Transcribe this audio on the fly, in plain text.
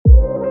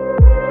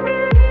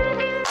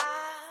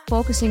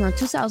focusing on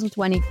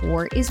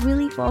 2024 is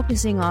really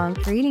focusing on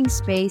creating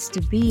space to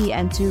be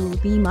and to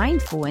be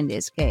mindful in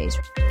this case.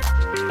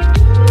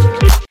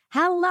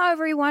 Hello,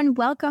 everyone.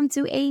 Welcome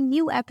to a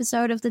new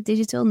episode of the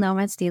Digital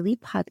Nomads Daily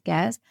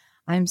Podcast.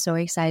 I'm so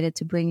excited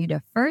to bring you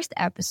the first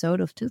episode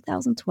of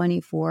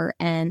 2024,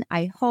 and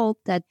I hope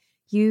that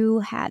you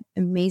had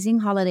amazing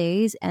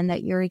holidays and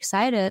that you're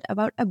excited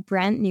about a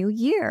brand new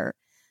year.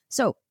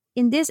 So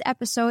in this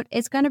episode,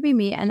 it's going to be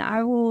me, and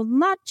I will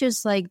not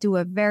just do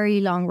a very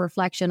long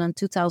reflection on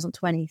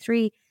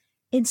 2023.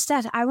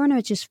 Instead, I want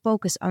to just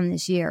focus on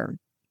this year.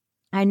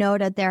 I know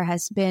that there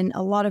has been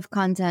a lot of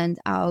content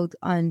out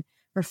on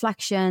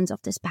reflections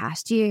of this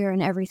past year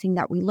and everything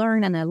that we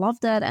learned, and I love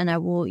that, and I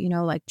will,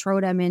 throw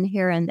them in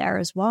here and there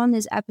as well in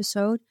this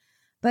episode.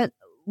 But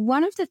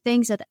one of the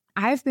things that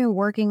I've been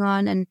working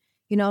on and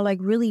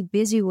really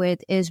busy with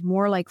is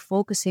more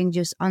focusing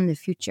just on the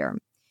future.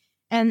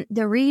 And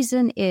the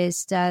reason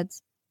is that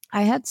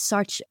I had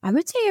I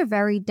would say, a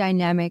very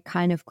dynamic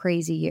kind of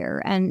crazy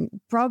year,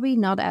 and probably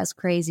not as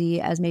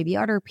crazy as maybe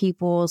other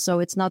people. So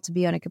it's not to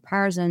be on a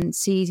comparison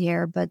seat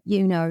here, but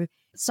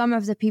some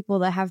of the people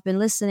that have been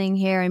listening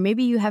here, and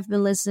maybe you have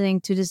been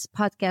listening to this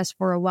podcast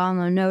for a while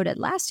now, know that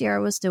last year I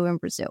was still in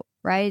Brazil,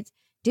 right?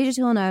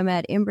 Digital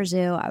nomad in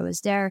Brazil. I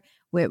was there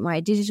with my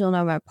digital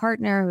nomad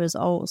partner, who is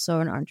also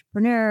an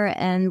entrepreneur,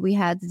 and we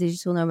had the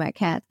digital nomad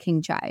cat,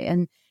 King Chai.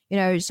 And,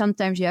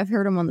 sometimes you have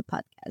heard him on the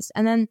podcast.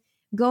 And then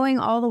going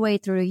all the way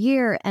through the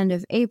year, end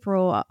of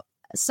April,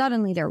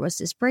 suddenly there was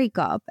this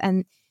breakup.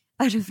 And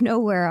out of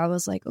nowhere, I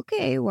was like,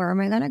 okay, where am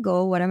I going to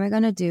go? What am I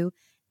going to do?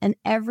 And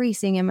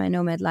everything in my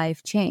nomad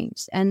life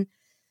changed. And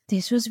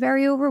this was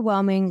very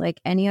overwhelming, like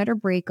any other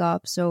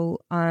breakup. So,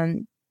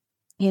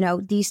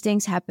 these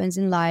things happens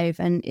in life,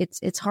 and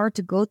it's hard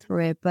to go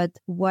through it. But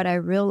what I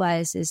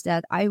realized is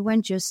that I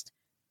went just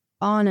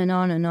on and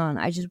on and on.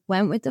 I just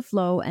went with the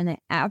flow, and I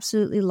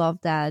absolutely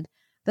loved that.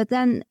 But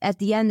then at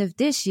the end of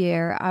this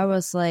year, I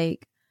was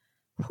like,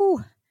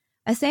 whew,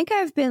 I think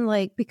I've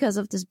been because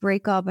of this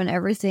breakup and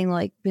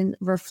everything, been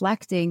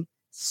reflecting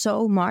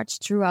so much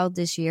throughout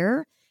this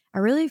year. I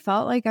really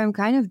felt like I'm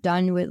kind of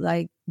done with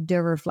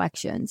the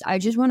reflections. I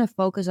just want to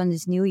focus on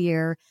this new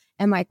year.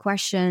 And my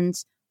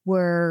questions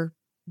were,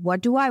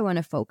 what do I want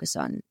to focus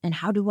on? And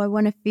how do I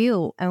want to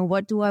feel? And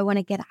what do I want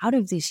to get out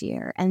of this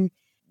year? And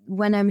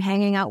when I'm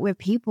hanging out with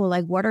people,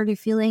 what are the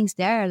feelings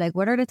there?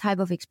 What are the type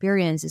of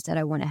experiences that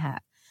I want to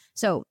have?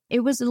 So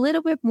it was a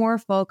little bit more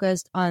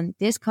focused on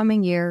this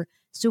coming year,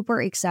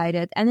 super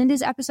excited. And in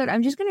this episode,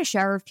 I'm just going to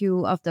share a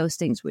few of those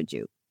things with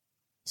you.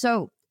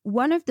 So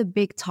one of the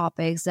big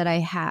topics that I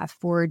have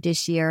for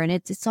this year, and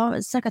it's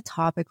like a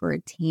topic or a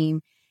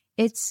theme,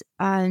 it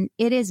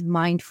is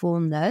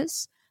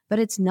mindfulness, but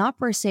it's not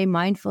per se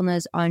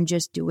mindfulness on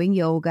just doing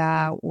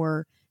yoga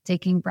or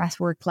taking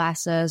breathwork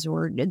classes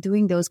or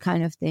doing those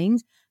kind of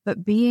things,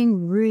 but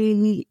being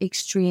really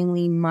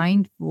extremely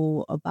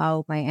mindful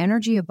about my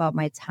energy, about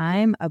my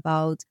time,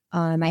 about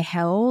my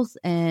health,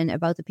 and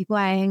about the people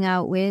I hang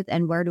out with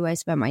and where do I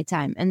spend my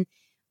time. And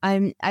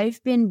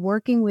I've been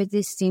working with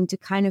this team to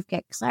kind of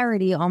get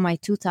clarity on my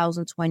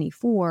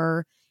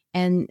 2024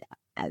 and,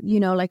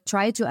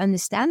 try to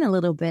understand a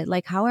little bit,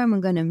 how am I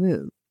going to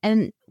move?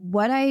 And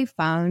what I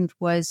found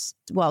was,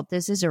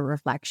 this is a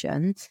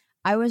reflection.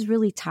 I was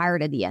really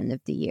tired at the end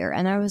of the year,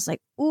 and I was like,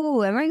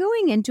 oh, am I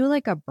going into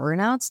a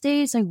burnout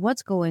stage?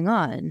 What's going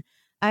on?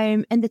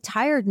 And the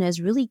tiredness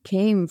really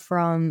came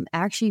from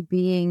actually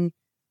being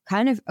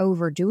kind of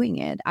overdoing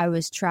it. I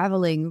was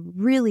traveling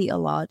really a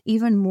lot,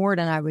 even more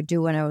than I would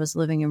do when I was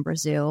living in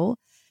Brazil.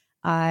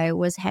 I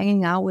was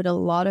hanging out with a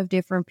lot of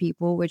different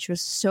people, which was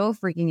so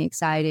freaking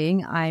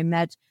exciting. I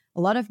met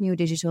a lot of new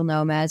digital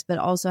nomads, but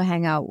also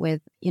hang out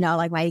with,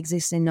 my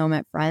existing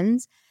nomad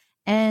friends.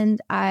 And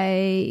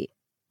I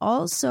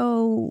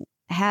also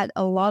had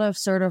a lot of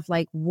sort of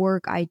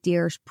work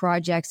ideas,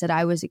 projects that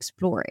I was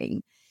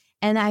exploring.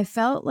 And I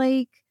felt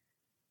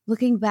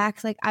looking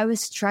back, I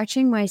was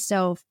stretching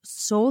myself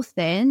so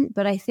thin,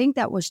 but I think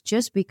that was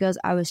just because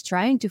I was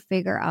trying to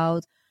figure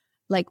out,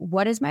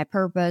 what is my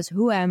purpose?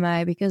 Who am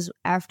I? Because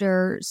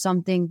after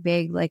something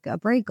big, like a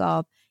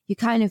breakup, you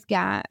kind of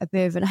get a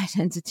bit of an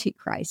identity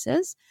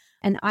crisis.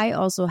 And I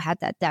also had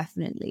that,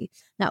 definitely.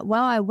 Now,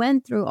 while I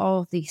went through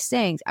all of these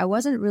things, I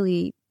wasn't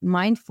really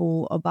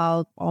mindful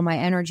about all my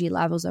energy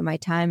levels and my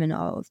time and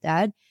all of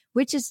that,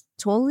 which is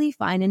totally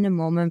fine in the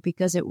moment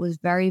because it was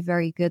very,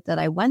 very good that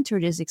I went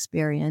through this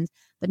experience.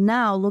 But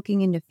now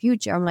looking in the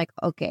future, I'm like,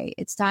 okay,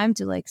 it's time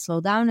to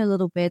slow down a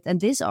little bit. And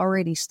this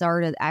already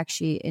started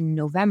actually in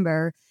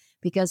November,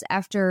 because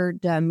after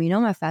the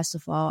Minoma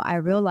Festival, I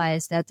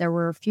realized that there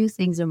were a few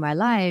things in my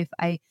life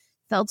I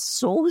felt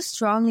so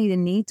strongly the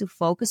need to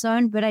focus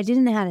on, but I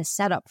didn't have a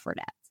setup for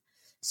that.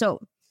 So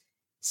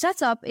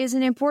setup is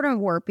an important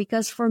word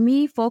because for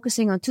me,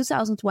 focusing on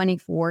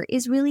 2024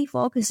 is really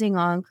focusing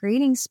on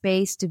creating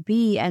space to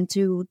be and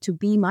to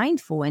be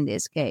mindful in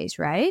this case,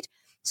 right?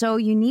 So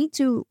you need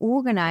to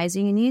organize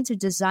and you need to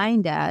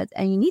design that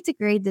and you need to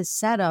create this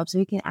setup so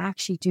you can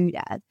actually do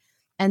that.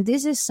 And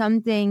this is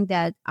something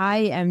that I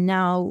am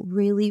now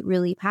really,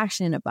 really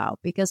passionate about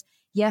because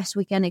yes,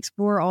 we can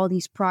explore all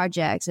these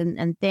projects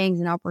and things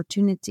and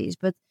opportunities,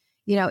 but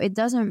it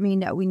doesn't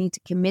mean that we need to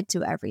commit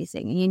to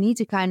everything. And you need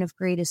to kind of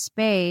create a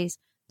space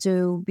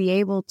to be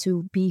able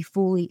to be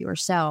fully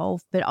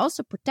yourself, but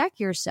also protect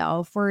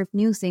yourself for if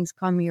new things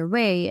come your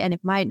way and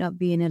it might not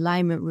be in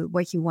alignment with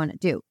what you want to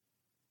do.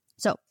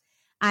 So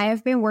I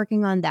have been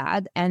working on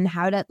that, and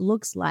how that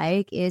looks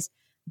like is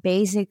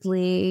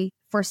basically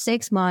for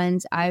 6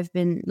 months, I've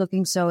been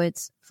looking. So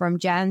it's from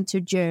Jan to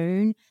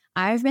June.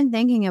 I've been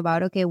thinking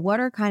about, okay,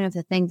 what are kind of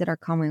the things that are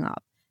coming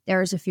up?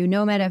 There's a few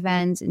Nomad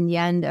events in the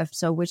end of,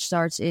 which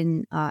starts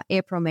in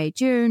April, May,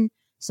 June.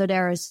 So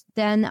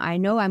then I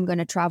know I'm going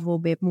to travel a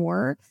bit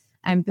more.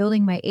 I'm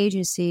building my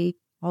agency.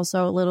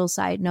 Also, a little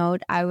side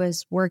note, I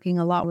was working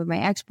a lot with my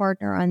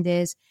ex-partner on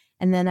this,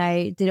 and then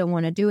I didn't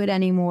want to do it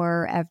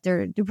anymore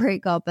after the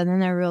breakup. And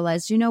then I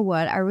realized, you know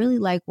what? I really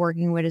like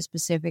working with a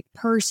specific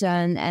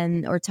person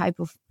or type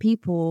of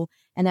people.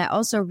 And I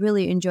also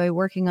really enjoy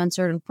working on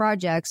certain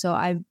projects. So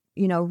I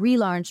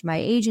relaunched my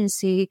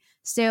agency,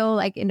 still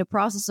like in the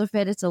process of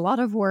it. It's a lot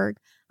of work.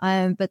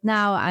 But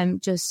now I'm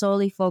just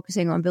solely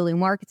focusing on building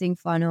marketing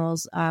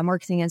funnels,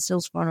 marketing and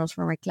sales funnels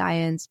for my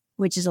clients,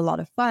 which is a lot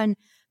of fun.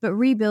 But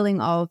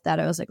rebuilding all of that,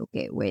 I was like,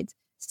 okay, wait,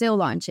 still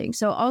launching.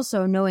 So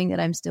also knowing that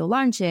I'm still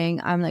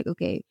launching, I'm like,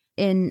 okay,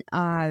 in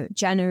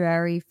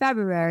January,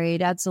 February,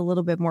 that's a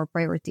little bit more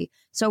priority.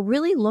 So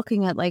really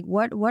looking at like,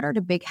 what are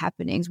the big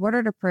happenings? What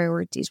are the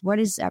priorities? What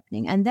is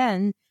happening? And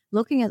then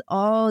looking at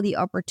all the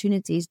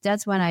opportunities,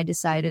 that's when I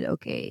decided,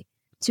 okay,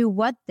 to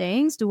what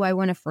things do I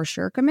want to for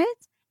sure commit?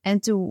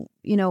 And to,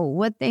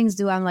 what things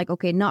do I'm like,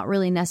 okay, not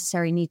really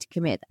necessary need to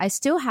commit. I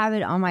still have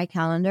it on my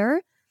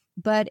calendar,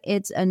 but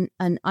it's an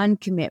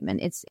uncommitment.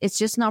 It's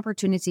just an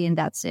opportunity and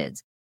that's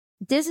it.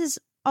 This is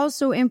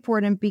also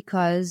important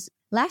because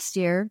last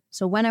year,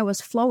 so when I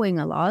was flowing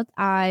a lot,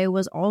 I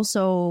was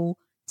also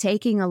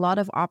taking a lot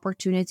of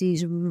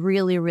opportunities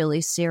really,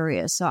 really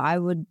serious. So I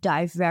would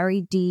dive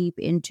very deep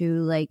into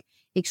like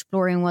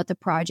exploring what the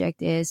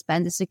project is,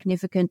 spend a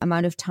significant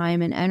amount of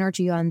time and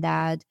energy on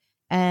that.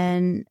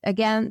 And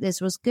again,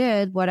 this was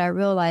good. What I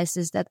realized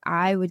is that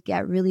I would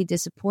get really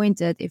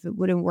disappointed if it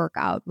wouldn't work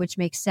out, which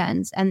makes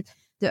sense. And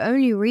the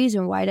only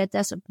reason why that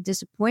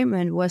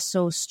disappointment was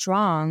so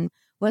strong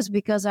was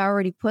because I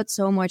already put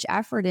so much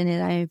effort in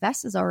it. I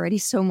invested already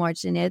so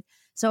much in it.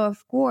 So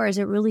of course,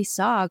 it really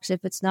sucks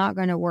if it's not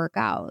going to work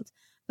out.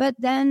 But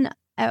then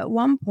at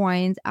one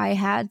point, I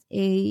had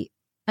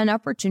an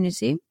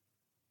opportunity.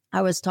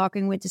 I was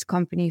talking with this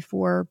company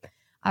for,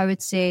 I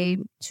would say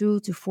 2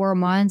 to 4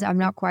 months. I'm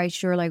not quite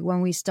sure like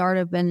when we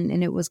started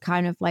and it was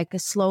kind of like a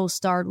slow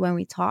start when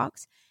we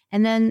talked.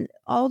 And then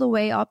all the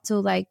way up to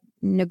like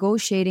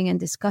negotiating and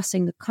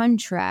discussing the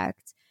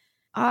contract,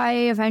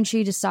 I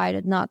eventually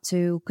decided not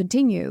to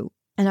continue.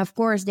 And of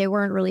course, they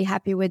weren't really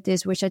happy with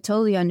this, which I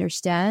totally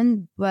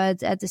understand.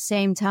 But at the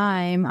same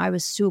time, I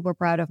was super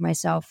proud of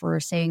myself for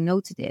saying no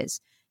to this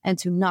and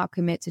to not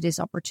commit to this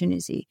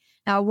opportunity.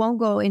 Now, I won't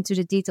go into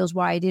the details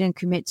why I didn't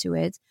commit to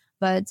it.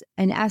 But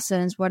in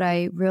essence, what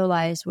I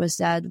realized was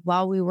that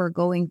while we were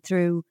going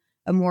through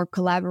a more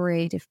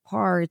collaborative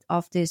part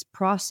of this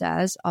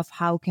process of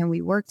how can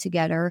we work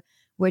together,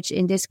 which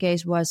in this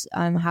case was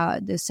how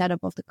the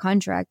setup of the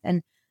contract.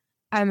 And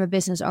I'm a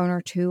business owner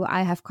too.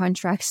 I have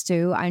contracts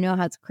too. I know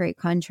how to create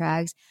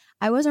contracts.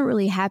 I wasn't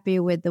really happy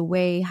with the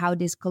way how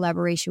this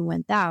collaboration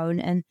went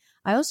down. And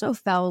I also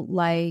felt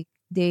like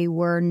they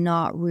were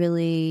not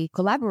really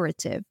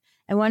collaborative.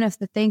 And one of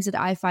the things that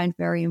I find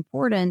very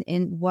important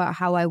in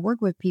how I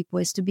work with people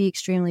is to be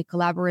extremely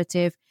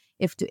collaborative,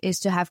 is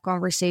to have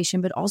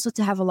conversation, but also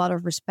to have a lot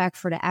of respect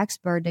for the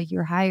expert that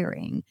you're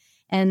hiring.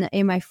 And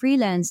in my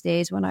freelance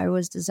days, when I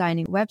was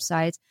designing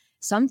websites,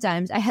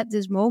 sometimes I had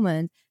this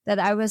moment that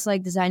I was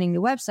like designing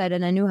the website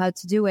and I knew how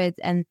to do it.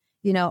 And,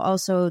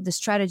 also the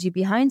strategy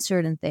behind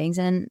certain things.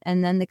 And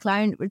then the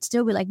client would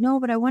still be like, no,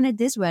 but I wanted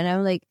this one.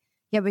 I'm like,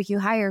 yeah, but you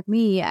hired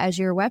me as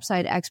your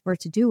website expert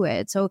to do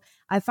it. So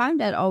I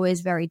found that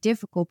always very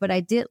difficult. But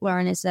I did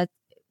learn is that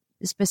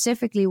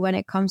specifically when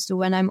it comes to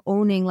when I'm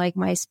owning like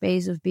my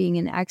space of being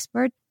an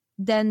expert,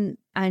 then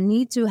I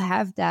need to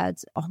have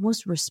that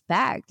almost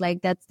respect,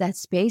 like that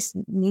space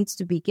needs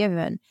to be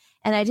given.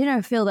 And I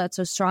didn't feel that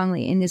so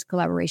strongly in this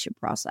collaboration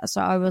process.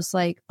 So I was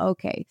like,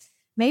 okay,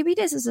 maybe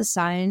this is a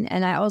sign.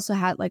 And I also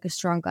had like a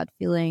strong gut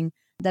feeling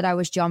that I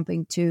was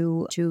jumping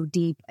too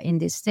deep in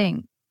this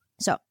thing.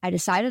 So I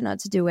decided not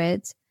to do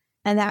it.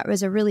 And that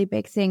was a really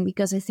big thing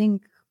because I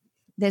think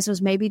this was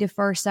maybe the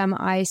first time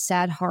I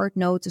said hard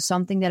no to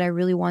something that I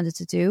really wanted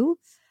to do.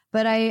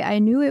 But I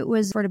knew it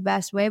was for the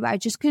best way, but I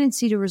just couldn't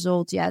see the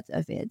results yet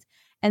of it.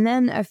 And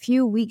then a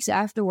few weeks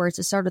afterwards,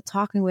 I started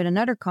talking with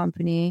another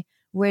company,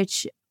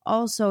 which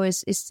also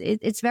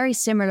it's very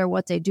similar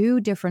what they do,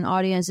 different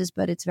audiences,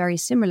 but it's very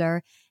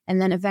similar.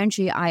 And then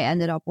eventually I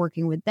ended up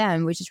working with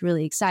them, which is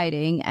really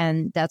exciting.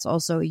 And that's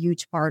also a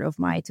huge part of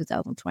my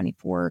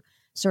 2024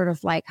 sort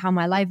of like how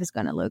my life is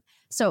going to look.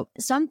 So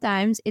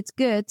sometimes it's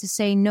good to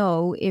say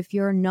no if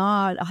you're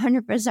not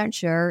 100%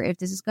 sure if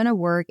this is going to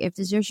work, if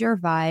this is your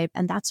vibe,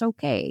 and that's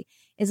okay.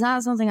 It's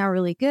not something I'm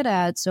really good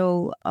at.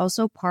 So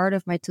also part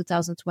of my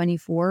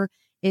 2024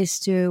 is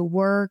to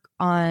work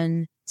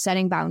on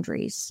setting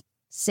boundaries.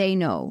 Say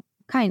no,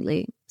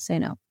 kindly say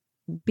no.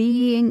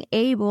 Being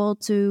able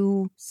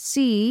to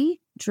see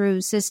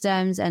through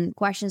systems and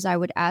questions I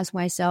would ask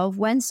myself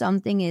when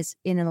something is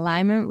in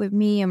alignment with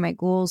me and my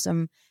goals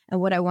and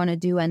what I want to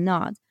do and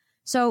not.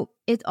 So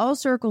it all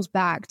circles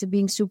back to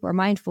being super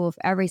mindful of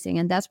everything.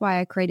 And that's why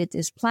I created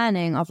this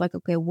planning of like,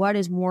 okay, what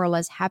is more or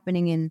less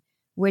happening in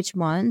which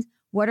month?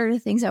 What are the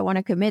things I want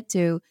to commit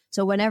to?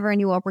 So whenever a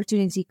new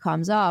opportunity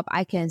comes up,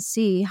 I can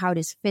see how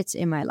this fits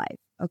in my life.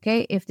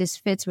 Okay, if this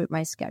fits with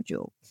my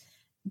schedule.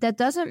 That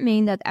doesn't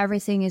mean that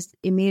everything is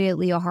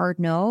immediately a hard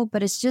no,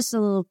 but it's just a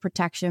little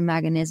protection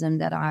mechanism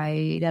that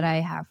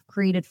I have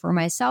created for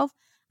myself.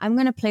 I'm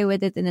going to play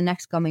with it in the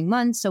next coming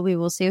months. So we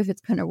will see if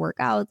it's going to work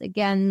out.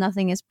 Again,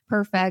 nothing is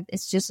perfect.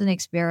 It's just an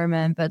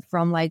experiment. But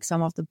from like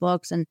some of the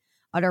books and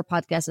other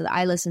podcasts that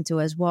I listen to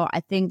as well,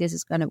 I think this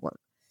is going to work.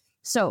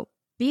 So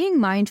being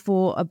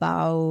mindful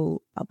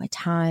about my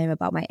time,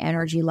 about my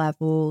energy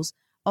levels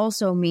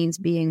also means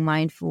being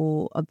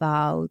mindful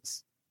about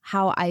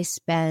how I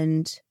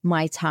spend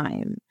my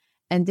time.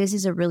 And this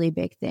is a really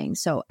big thing.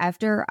 So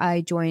after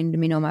I joined the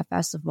Nomad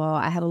Festival,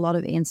 I had a lot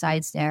of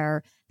insights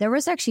there. There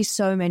was actually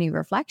so many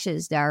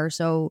reflections there.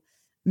 So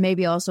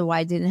maybe also why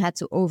I didn't have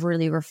to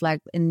overly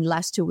reflect in the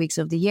last 2 weeks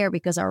of the year,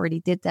 because I already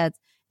did that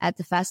at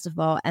the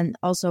festival. And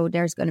also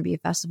there's going to be a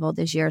festival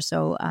this year.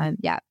 So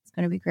yeah, it's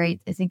going to be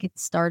great. I think it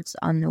starts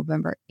on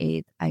November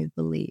 8th, I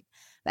believe.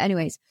 But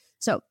anyways,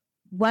 so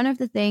one of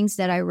the things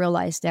that I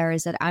realized there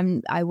is that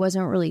I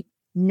wasn't really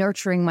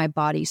nurturing my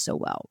body so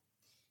well.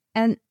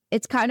 And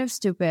it's kind of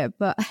stupid,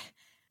 but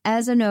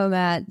as a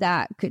nomad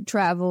that could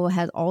travel,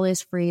 has all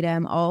this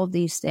freedom, all of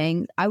these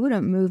things, I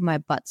wouldn't move my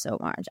butt so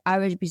much. I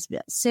would be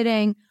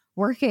sitting,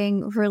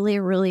 working really,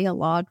 really a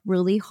lot,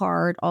 really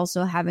hard,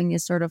 also having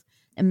this sort of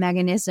a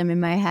mechanism in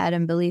my head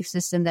and belief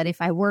system that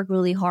if I work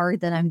really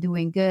hard, then I'm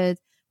doing good,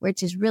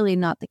 which is really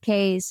not the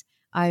case.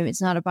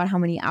 It's not about how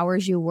many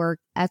hours you work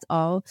at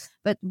all.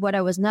 But what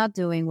I was not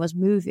doing was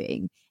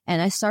moving.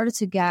 And I started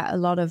to get a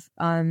lot of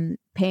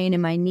pain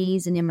in my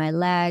knees and in my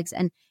legs.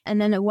 And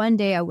then one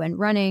day I went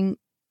running.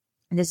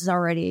 And this is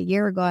already a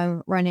year ago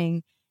I'm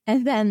running.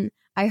 And then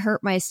I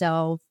hurt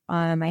myself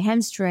on my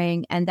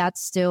hamstring. And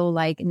that's still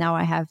like, now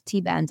I have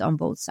T-bands on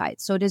both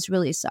sides. So this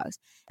really sucks.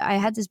 I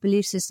had this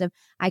belief system,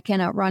 I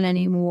cannot run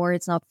anymore.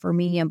 It's not for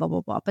me and blah,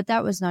 blah, blah. But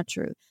that was not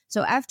true.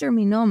 So after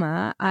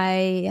Minoma,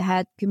 I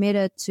had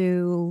committed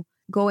to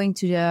going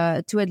to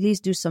at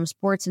least do some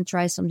sports and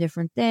try some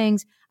different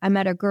things. I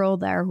met a girl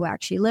there who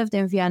actually lived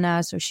in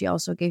Vienna. So she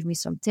also gave me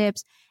some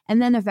tips.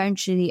 And then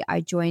eventually I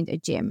joined a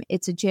gym.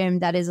 It's a gym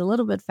that is a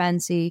little bit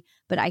fancy,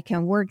 but I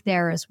can work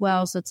there as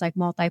well. So it's like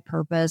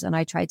multi-purpose. And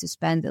I try to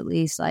spend at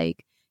least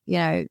like,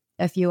 a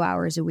few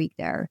hours a week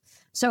there.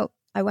 So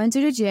I went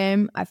to the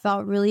gym. I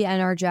felt really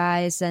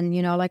energized and,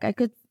 like I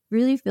could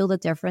really feel the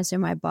difference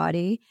in my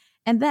body.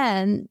 And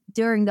then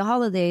during the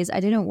holidays, I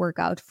didn't work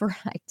out for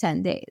like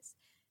 10 days.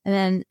 And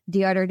then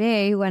the other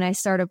day when I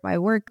started my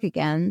work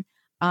again,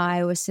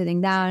 I was sitting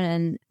down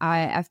and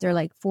after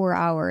like 4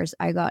 hours,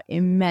 I got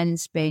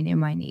immense pain in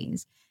my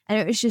knees. And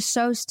it was just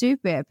so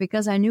stupid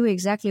because I knew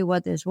exactly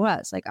what this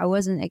was. Like I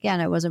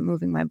wasn't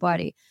moving my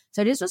body.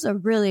 So this was a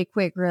really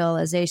quick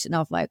realization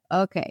of like,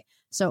 okay,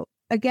 so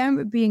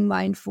again, being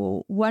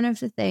mindful, one of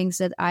the things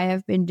that I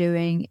have been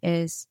doing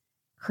is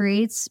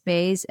create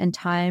space and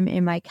time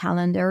in my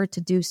calendar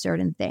to do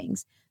certain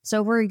things.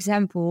 So for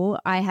example,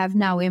 I have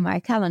now in my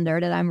calendar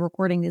that I'm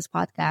recording this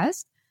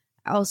podcast.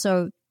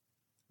 Also,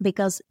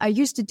 because I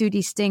used to do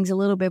these things a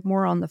little bit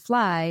more on the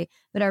fly,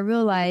 but I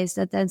realized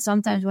that then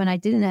sometimes when I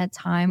didn't have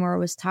time or I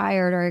was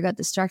tired or I got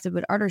distracted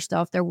with other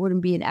stuff, there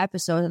wouldn't be an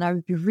episode and I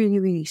would be really,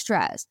 really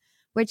stressed,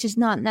 which is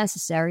not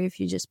necessary if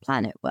you just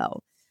plan it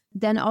well.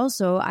 Then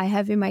also I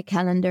have in my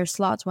calendar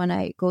slots when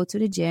I go to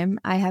the gym.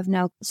 I have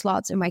now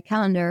slots in my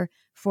calendar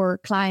for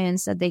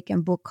clients that they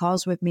can book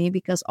calls with me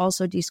because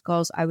also these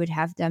calls, I would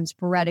have them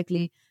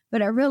sporadically.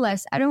 But I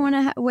realized I don't want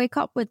to wake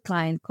up with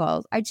client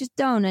calls. I just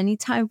don't. I need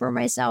time for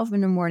myself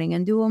in the morning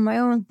and do all my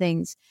own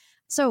things.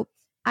 So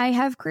I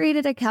have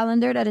created a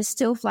calendar that is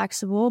still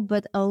flexible,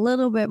 but a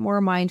little bit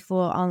more mindful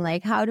on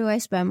like, how do I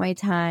spend my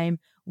time?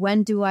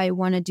 When do I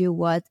want to do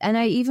what? And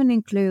I even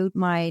include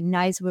my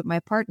nights with my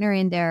partner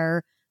in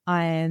there.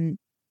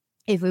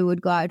 If we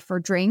would go out for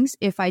drinks,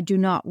 if I do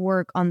not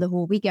work on the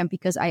whole weekend,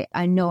 because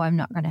I know I'm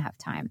not going to have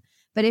time.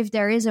 But if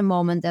there is a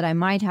moment that I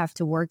might have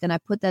to work, then I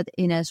put that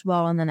in as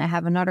well. And then I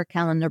have another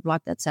calendar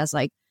block that says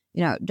like,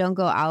 don't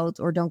go out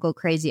or don't go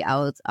crazy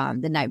out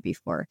the night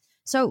before.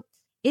 So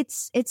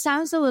it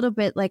sounds a little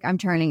bit like I'm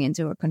turning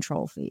into a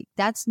control freak.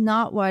 That's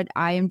not what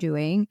I am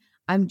doing.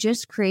 I'm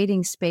just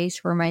creating space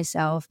for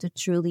myself to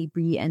truly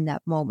be in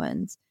that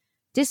moment.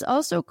 This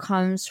also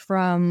comes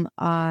from,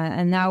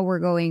 and now we're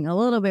going a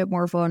little bit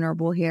more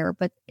vulnerable here,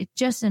 but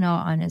just in all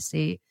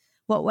honesty,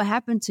 what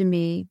happened to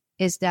me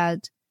is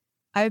that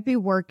I'd be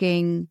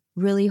working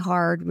really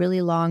hard,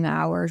 really long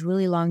hours,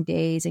 really long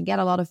days, and get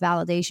a lot of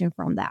validation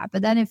from that.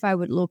 But then if I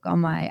would look on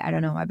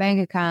my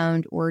bank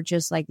account or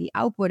just like the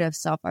output of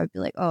stuff, I would be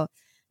like, oh,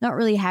 not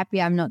really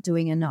happy. I'm not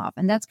doing enough.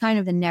 And that's kind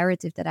of the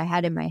narrative that I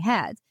had in my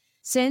head.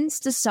 Since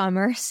the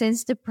summer,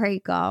 since the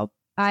breakup,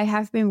 I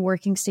have been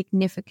working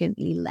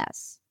significantly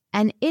less.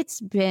 And it's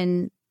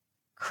been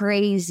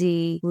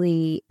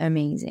crazily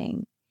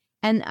amazing.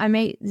 And I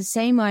made the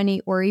same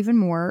money or even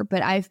more,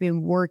 but I've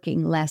been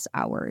working less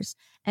hours.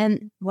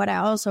 And what I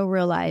also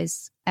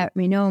realized at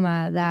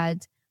Minoma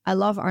that I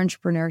love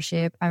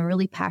entrepreneurship. I'm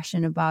really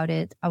passionate about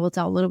it. I will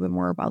tell a little bit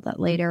more about that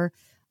later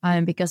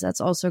because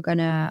that's also going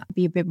to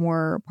be a bit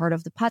more part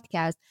of the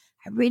podcast.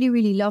 I really,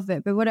 really love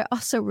it. But what I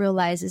also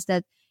realized is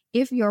that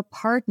if your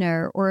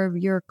partner or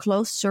your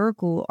close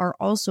circle are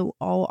also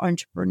all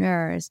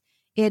entrepreneurs,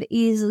 it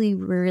easily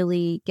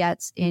really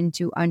gets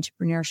into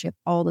entrepreneurship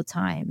all the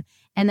time.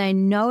 And I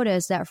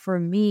noticed that for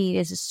me,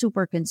 this is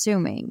super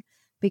consuming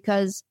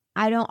because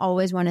I don't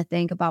always want to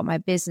think about my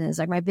business.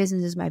 Like my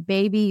business is my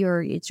baby,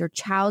 or it's your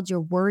child. You're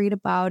worried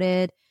about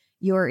it.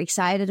 You're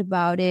excited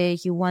about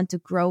it. You want to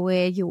grow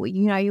it. You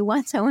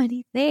want so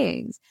many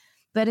things.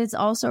 But it's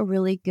also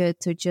really good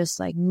to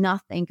just like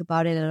not think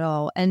about it at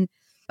all. And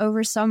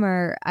over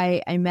summer,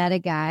 I met a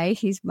guy.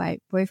 He's my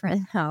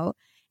boyfriend now.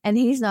 And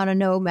he's not a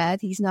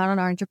nomad. He's not an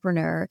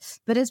entrepreneur.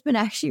 But it's been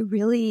actually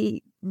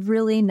really,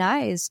 really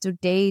nice to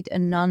date a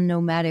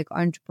non-nomadic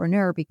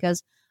entrepreneur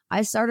because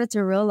I started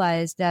to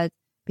realize that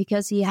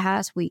because he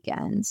has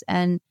weekends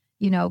and,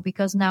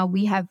 because now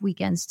we have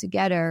weekends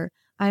together,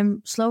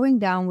 I'm slowing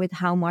down with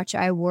how much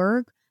I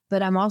work,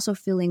 but I'm also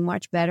feeling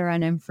much better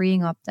and I'm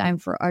freeing up time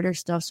for other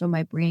stuff so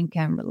my brain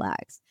can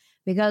relax.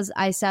 Because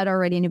I said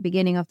already in the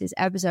beginning of this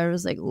episode, I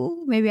was like,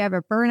 ooh, maybe I have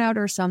a burnout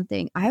or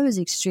something. I was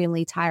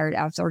extremely tired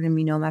after the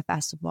Nomad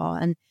Festival.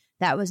 And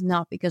that was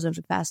not because of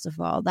the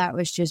festival. That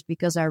was just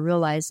because I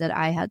realized that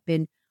I had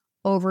been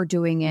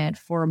overdoing it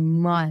for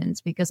months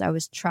because I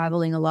was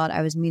traveling a lot.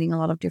 I was meeting a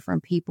lot of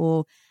different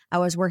people. I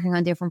was working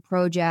on different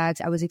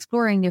projects. I was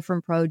exploring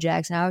different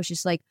projects. And I was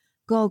just like,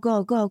 go,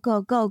 go, go,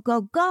 go, go,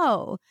 go,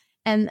 go.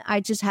 And I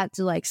just had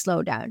to like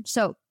slow down.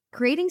 So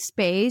creating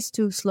space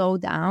to slow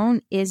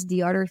down is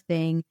the other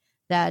thing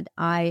that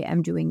I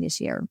am doing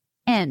this year.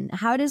 And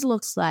how this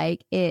looks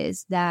like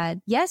is that,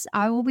 yes,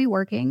 I will be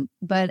working,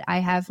 but I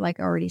have, like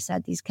I already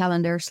said, these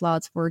calendar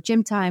slots for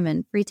gym time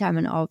and free time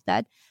and all of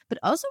that. But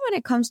also when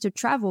it comes to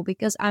travel,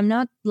 because I'm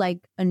not like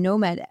a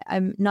nomad,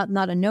 I'm not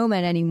a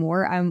nomad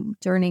anymore. I'm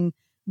turning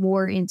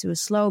more into a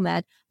slow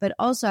mad. But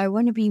also I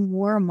want to be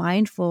more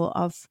mindful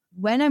of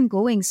when I'm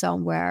going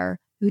somewhere,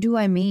 who do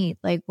I meet?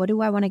 Like, what do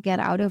I want to get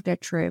out of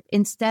that trip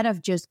instead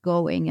of just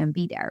going and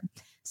be there?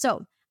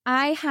 So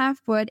I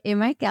have put in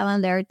my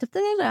calendar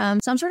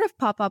some sort of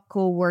pop-up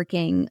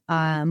co-working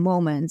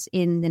moments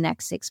in the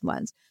next 6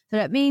 months. So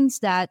that means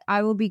that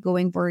I will be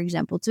going, for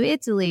example, to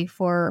Italy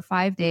for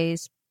 5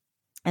 days.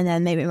 And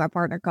then maybe my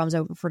partner comes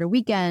over for the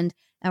weekend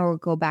and we'll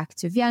go back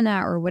to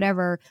Vienna or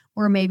whatever.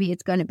 Or maybe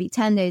it's going to be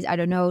 10 days. I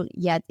don't know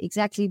yet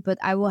exactly, but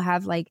I will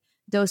have like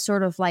those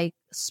sort of like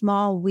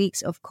small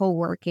weeks of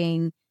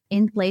co-working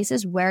in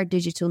places where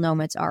digital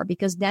nomads are,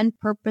 because then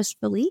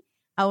purposefully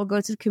I will go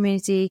to the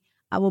community.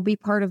 I will be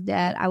part of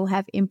that. I will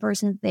have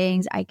in-person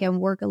things. I can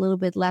work a little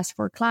bit less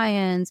for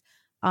clients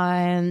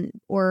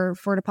or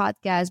for the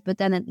podcast, but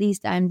then at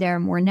least I'm there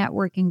more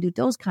networking, do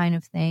those kind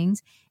of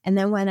things. And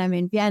then when I'm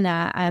in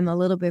Vienna, I'm a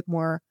little bit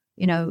more,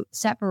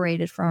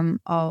 separated from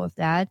all of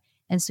that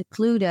and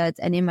secluded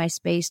and in my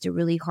space to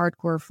really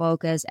hardcore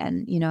focus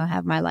and,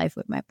 have my life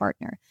with my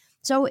partner.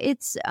 So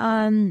it's,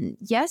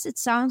 yes, it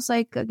sounds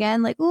like,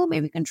 again, like, oh,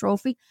 maybe control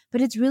freak,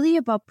 but it's really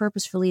about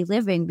purposefully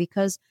living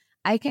because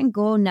I can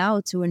go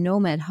now to a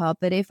nomad hub,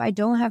 but if I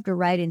don't have the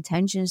right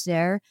intentions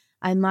there,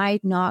 I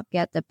might not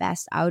get the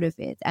best out of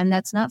it. And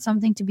that's not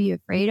something to be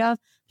afraid of.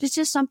 It's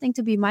just something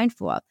to be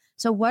mindful of.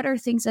 So what are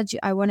things that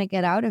I want to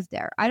get out of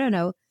there? I don't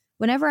know.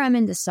 Whenever I'm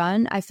in the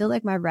sun, I feel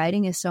like my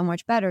writing is so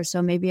much better.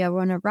 So maybe I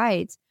want to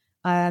write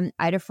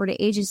either for the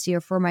agency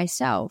or for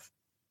myself.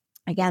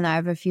 Again, I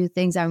have a few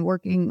things I'm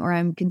working or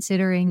I'm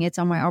considering. It's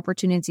on my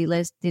opportunity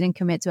list. Didn't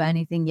commit to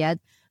anything yet,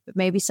 but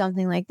maybe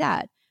something like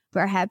that.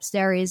 Perhaps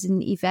there is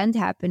an event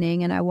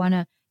happening and I want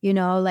to,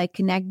 like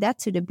connect that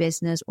to the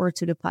business or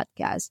to the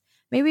podcast.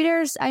 Maybe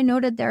I know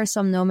that there are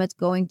some nomads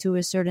going to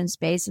a certain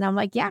space and I'm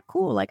like, yeah,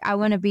 cool. Like I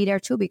want to be there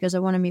too because I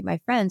want to meet my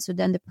friends. So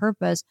then the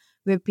purpose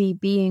would be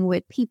being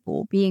with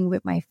people, being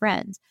with my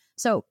friends.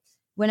 So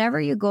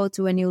whenever you go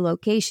to a new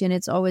location,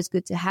 it's always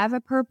good to have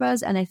a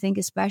purpose. And I think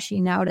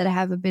especially now that I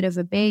have a bit of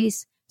a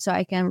base so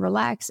I can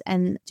relax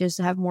and just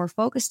have more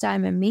focus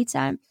time and me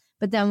time.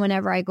 But then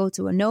whenever I go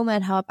to a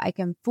nomad hub, I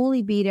can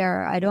fully be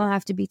there. I don't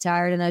have to be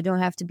tired and I don't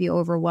have to be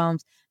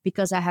overwhelmed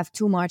because I have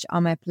too much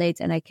on my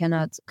plate and I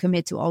cannot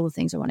commit to all the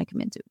things I want to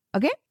commit to.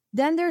 Okay.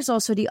 Then there's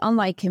also the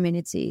online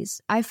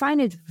communities. I find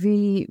it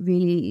really,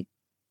 really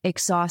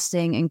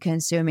exhausting and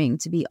consuming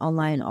to be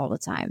online all the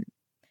time.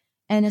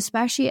 And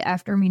especially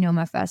after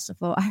Minoma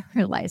Festival, I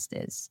realized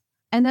this.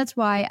 And that's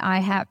why I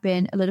have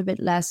been a little bit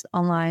less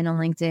online on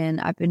LinkedIn.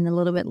 I've been a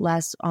little bit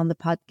less on the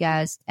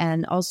podcast.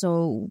 And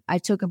also I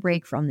took a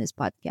break from this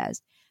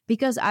podcast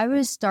because I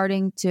was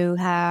starting to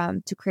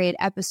have to create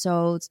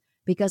episodes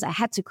because I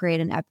had to create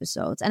an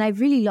episode. And I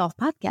really love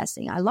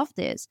podcasting. I love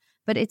this,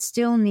 but it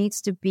still needs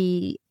to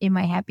be in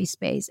my happy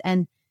space.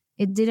 And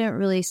it didn't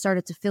really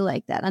started to feel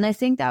like that. And I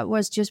think that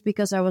was just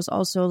because I was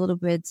also a little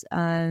bit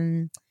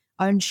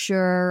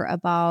unsure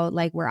about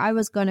like where I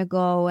was going to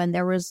go. And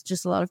there was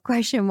just a lot of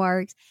question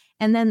marks.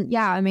 And then,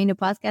 yeah, I mean, the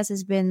podcast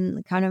has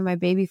been kind of my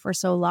baby for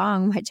so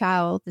long, my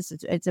child.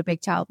 It's a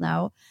big child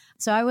now.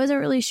 So I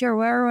wasn't really sure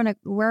where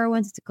I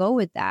wanted to go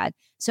with that.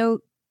 So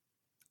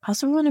I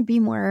also want to be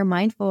more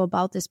mindful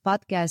about this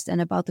podcast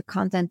and about the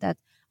content that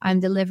I'm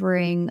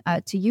delivering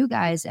to you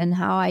guys and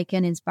how I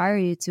can inspire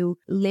you to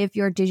live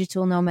your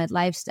digital nomad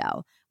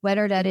lifestyle,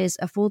 whether that is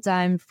a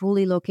full-time,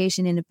 fully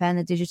location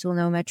independent digital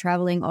nomad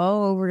traveling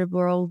all over the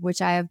world,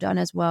 which I have done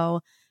as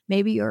well.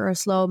 Maybe you're a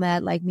slow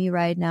mad like me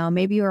right now.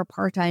 Maybe you're a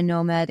part-time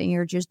nomad and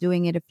you're just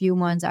doing it a few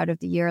months out of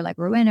the year, like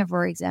Rowena,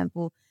 for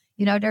example.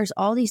 You know, there's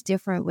all these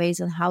different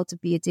ways on how to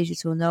be a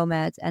digital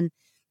nomad. And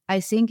I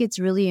think it's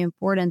really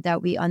important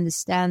that we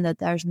understand that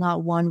there's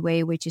not one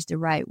way which is the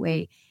right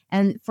way.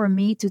 And for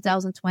me,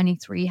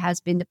 2023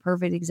 has been the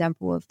perfect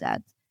example of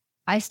that.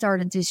 I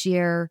started this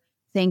year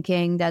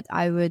thinking that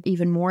I would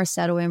even more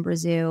settle in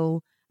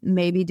Brazil,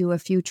 maybe do a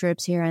few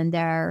trips here and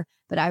there,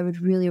 but I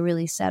would really,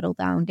 really settle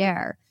down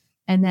there.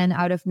 And then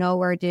out of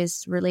nowhere,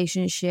 this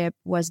relationship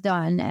was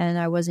done and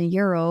I was in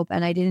Europe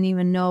and I didn't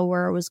even know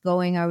where I was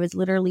going. I was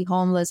literally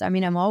homeless. I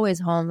mean, I'm always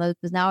homeless,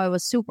 but now I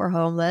was super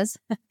homeless.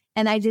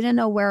 And I didn't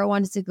know where I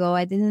wanted to go.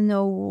 I didn't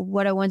know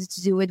what I wanted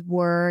to do with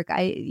work.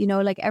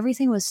 Like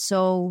everything was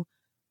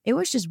it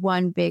was just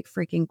one big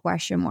freaking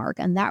question mark.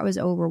 And that was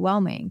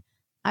overwhelming.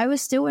 I was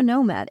still a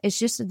nomad. It's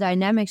just the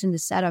dynamics and the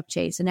setup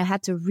changed. And I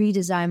had to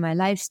redesign my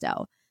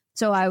lifestyle.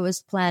 So I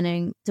was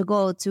planning to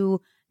go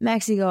to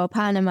Mexico,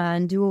 Panama,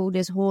 and do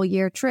this whole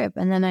year trip.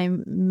 And then I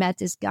met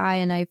this guy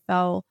and I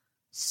fell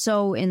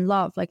so in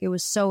love. Like it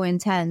was so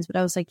intense. But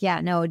I was like, yeah,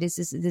 no, this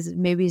is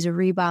maybe it's a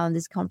rebound.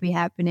 This can't be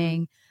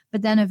happening.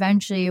 But then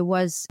eventually it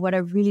was what I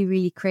really,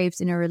 really craved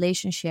in a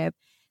relationship.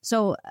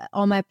 So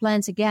all my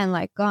plans again,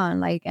 like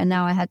gone, and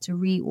now I had to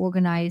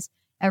reorganize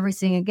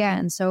everything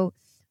again. So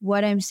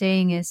what I'm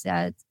saying is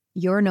that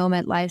your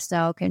nomad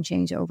lifestyle can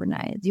change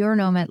overnight. Your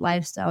nomad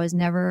lifestyle is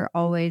never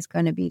always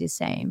going to be the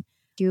same.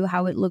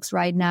 How it looks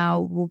right now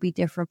will be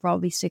different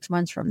probably 6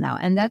 months from now.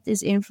 And that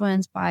is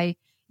influenced by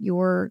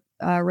your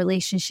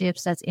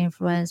relationships. That's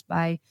influenced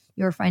by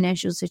your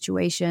financial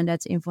situation.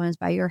 That's influenced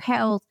by your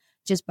health.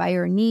 Just by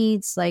your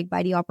needs, like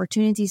by the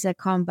opportunities that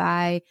come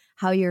by,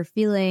 how you're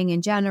feeling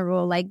in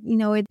general.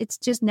 It's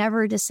just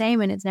never the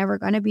same and it's never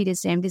going to be the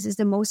same. This is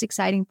the most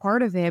exciting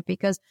part of it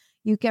because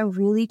you can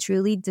really,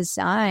 truly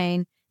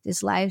design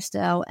this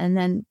lifestyle and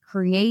then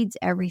create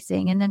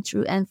everything and then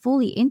and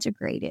fully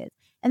integrate it.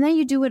 And then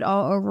you do it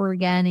all over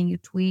again and you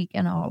tweak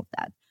and all of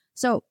that.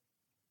 So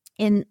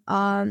in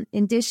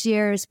this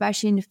year,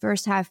 especially in the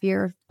first half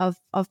year of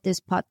this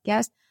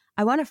podcast,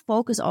 I want to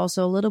focus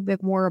also a little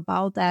bit more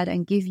about that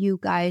and give you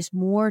guys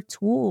more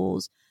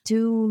tools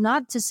to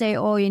not to say,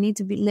 oh, you need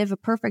to live a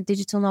perfect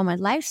digital nomad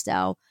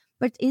lifestyle,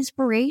 but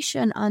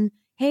inspiration on,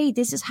 hey,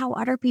 this is how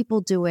other people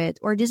do it,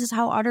 or this is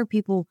how other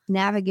people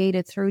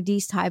navigated through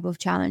these type of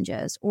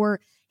challenges. Or,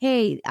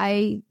 hey,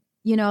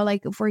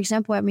 for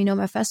example, at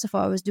Nomad Festival,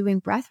 I was doing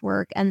breath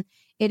work and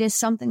it is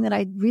something that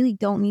I really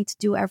don't need to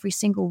do every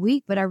single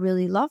week, but I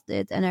really loved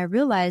it. And I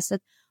realized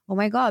that, oh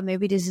my God,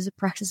 maybe this is a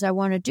practice I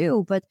want to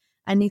do, but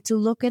I need to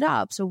look it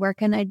up. So where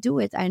can I do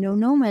it? I know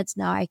Nomads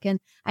now.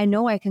 I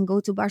know I can go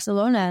to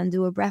Barcelona and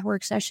do a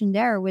breathwork session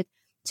there with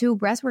 2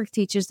 breathwork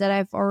teachers that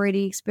I've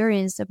already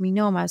experienced at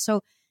Nomad.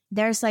 So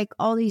there's like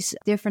all these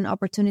different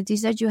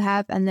opportunities that you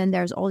have. And then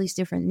there's all these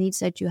different needs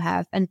that you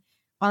have. And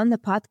on the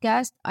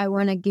podcast, I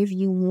want to give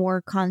you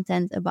more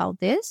content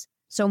about this.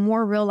 So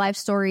more real life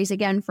stories,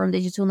 again, from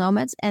digital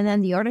nomads. And then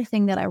the other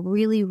thing that I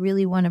really,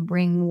 really want to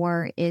bring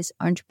more is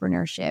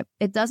entrepreneurship.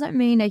 It doesn't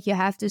mean that you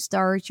have to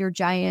start your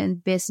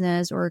giant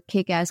business or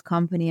kick-ass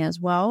company as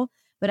well.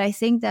 But I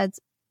think that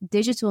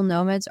digital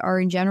nomads are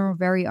in general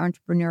very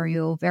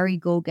entrepreneurial, very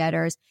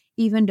go-getters.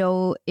 Even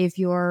though if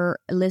you're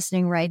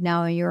listening right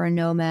now and you're a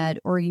nomad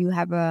or you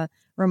have a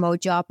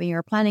remote job and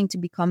you're planning to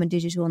become a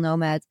digital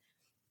nomad,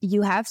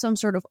 you have some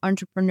sort of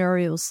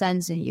entrepreneurial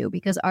sense in you,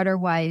 because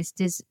otherwise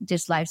this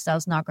lifestyle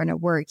is not going to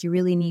work. You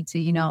really need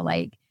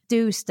to,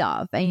 do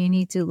stuff, and you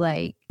need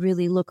to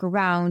really look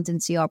around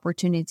and see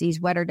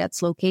opportunities, whether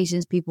that's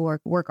locations, people,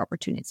 or work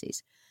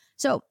opportunities.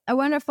 So I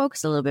want to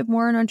focus a little bit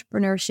more on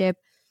entrepreneurship.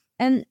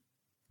 And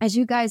as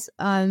you guys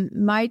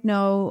might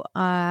know,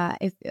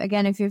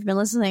 if you've been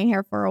listening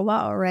here for a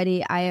while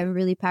already, I am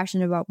really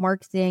passionate about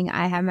marketing.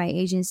 I have my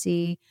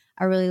agency.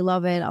 I really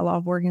love it. I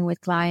love working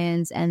with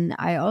clients. And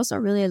I also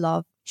really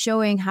love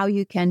showing how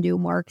you can do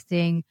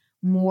marketing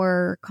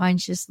more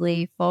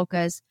consciously,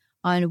 focus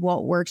on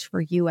what works for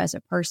you as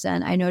a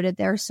person. I know that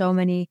there are so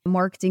many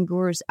marketing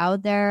gurus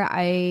out there.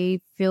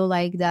 I feel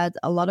like that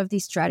a lot of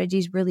these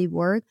strategies really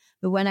work.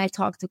 But when I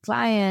talk to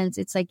clients,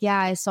 it's like, yeah,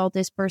 I saw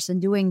this person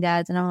doing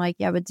that. And I'm like,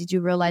 yeah, but did you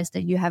realize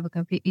that you have a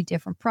completely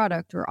different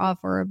product or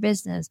offer or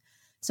business?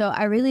 So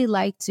I really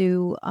like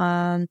to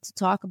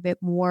talk a bit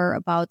more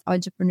about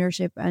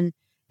entrepreneurship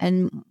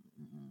and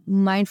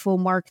mindful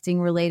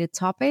marketing related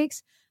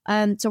topics.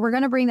 So we're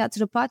going to bring that to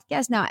the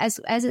podcast. Now,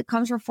 as it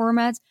comes for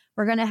formats,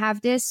 we're going to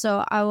have this.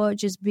 So I will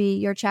just be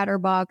your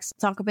chatterbox,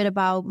 talk a bit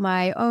about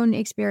my own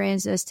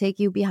experiences, take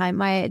you behind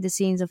the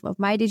scenes of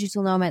my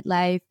digital nomad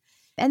life.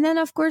 And then,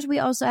 of course, we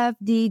also have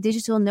the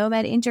digital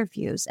nomad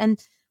interviews.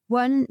 And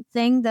one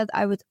thing that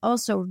I would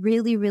also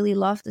really, really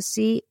love to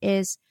see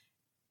is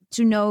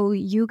to know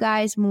you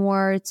guys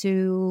more,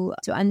 to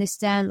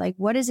understand, like,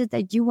 what is it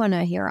that you want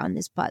to hear on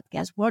this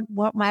podcast?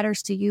 What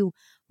matters to you?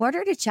 What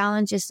are the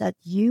challenges that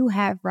you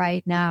have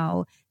right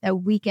now that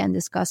we can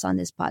discuss on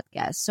this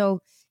podcast?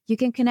 So you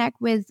can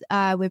connect with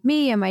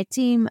me and my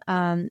team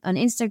on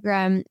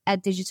Instagram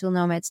at Digital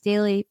Nomads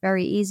Daily.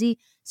 Very easy.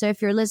 So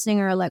if you're listening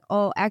or like,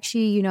 oh,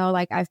 actually,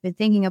 like I've been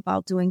thinking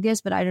about doing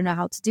this, but I don't know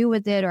how to do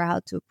with it or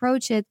how to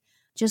approach it,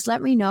 just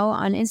let me know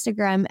on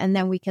Instagram and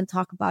then we can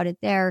talk about it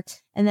there.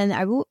 And then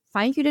I will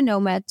find you the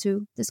Nomad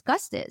to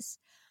discuss this.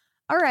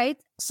 All right.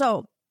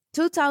 So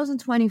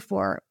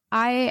 2024,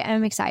 I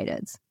am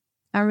excited.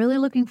 I'm really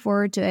looking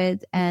forward to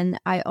it. And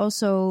I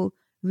also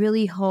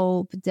really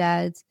hope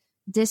that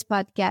this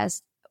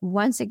podcast,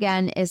 once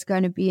again, is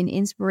going to be an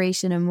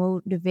inspiration and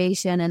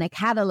motivation and a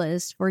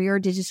catalyst for your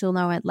digital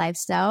nomad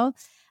lifestyle.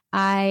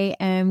 I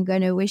am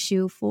going to wish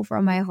you full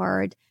from my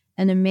heart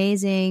an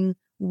amazing,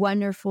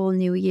 wonderful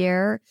new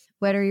year,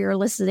 whether you're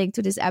listening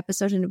to this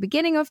episode in the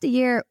beginning of the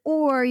year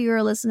or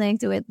you're listening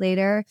to it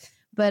later.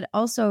 But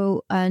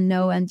also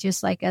know, and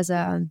just like as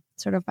a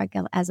sort of like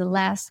as a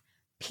last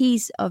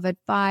piece of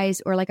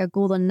advice or like a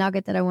golden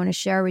nugget that I want to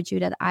share with you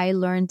that I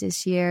learned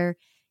this year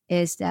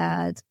is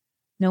that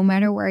no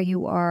matter where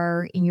you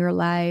are in your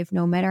life,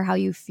 no matter how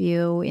you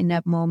feel in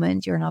that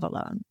moment, you're not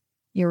alone.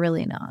 You're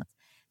really not.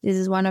 This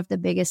is one of the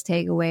biggest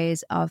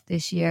takeaways of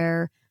this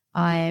year.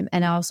 And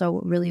I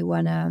also really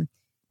want to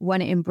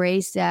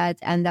embrace that.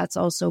 And that's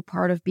also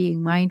part of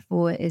being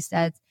mindful, is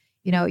that,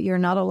 you're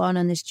not alone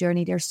on this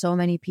journey. There's so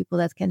many people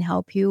that can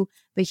help you,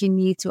 but you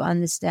need to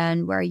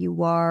understand where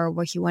you are,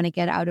 what you want to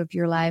get out of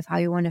your life, how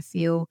you want to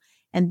feel.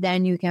 And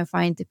then you can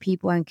find the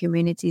people and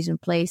communities and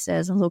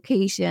places and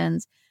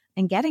locations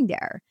and getting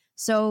there.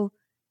 So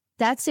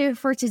that's it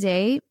for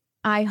today.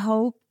 I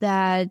hope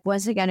that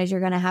once again, as you're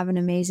going to have an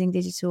amazing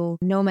digital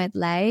nomad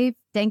life.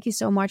 Thank you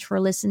so much for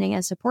listening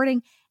and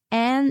supporting.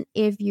 And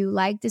if you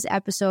like this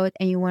episode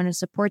and you want to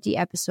support the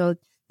episode,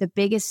 the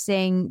biggest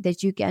thing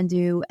that you can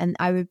do, and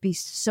I would be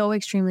so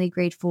extremely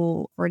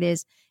grateful for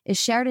this, is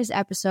share this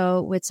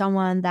episode with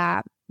someone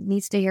that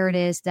needs to hear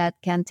this, that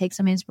can take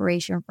some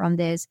inspiration from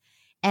this.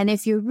 And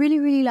if you really,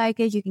 really like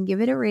it, you can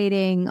give it a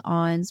rating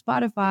on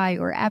Spotify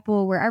or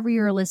Apple, wherever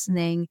you're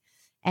listening.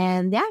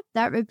 And yeah,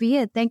 that would be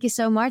it. Thank you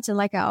so much. And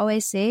like I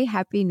always say,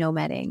 happy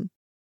nomading.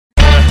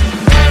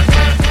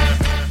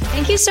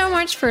 Thank you so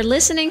much for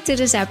listening to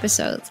this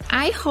episode.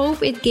 I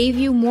hope it gave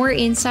you more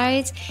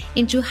insights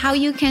into how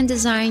you can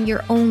design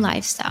your own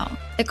lifestyle.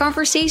 The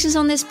conversations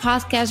on this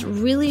podcast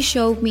really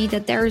showed me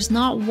that there is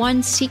not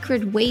one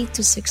secret way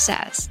to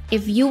success.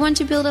 If you want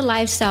to build a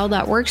lifestyle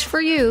that works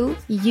for you,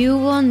 you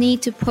will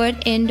need to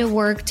put in the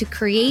work to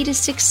create a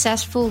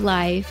successful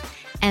life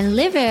and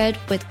live it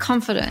with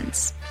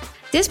confidence.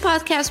 This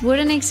podcast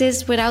wouldn't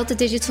exist without the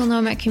digital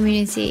nomad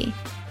community.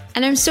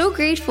 And I'm so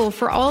grateful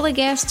for all the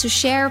guests to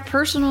share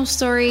personal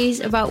stories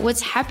about what's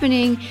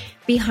happening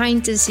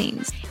behind the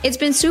scenes. It's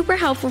been super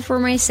helpful for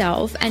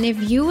myself. And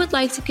if you would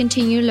like to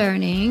continue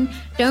learning,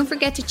 don't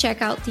forget to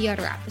check out the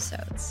other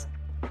episodes.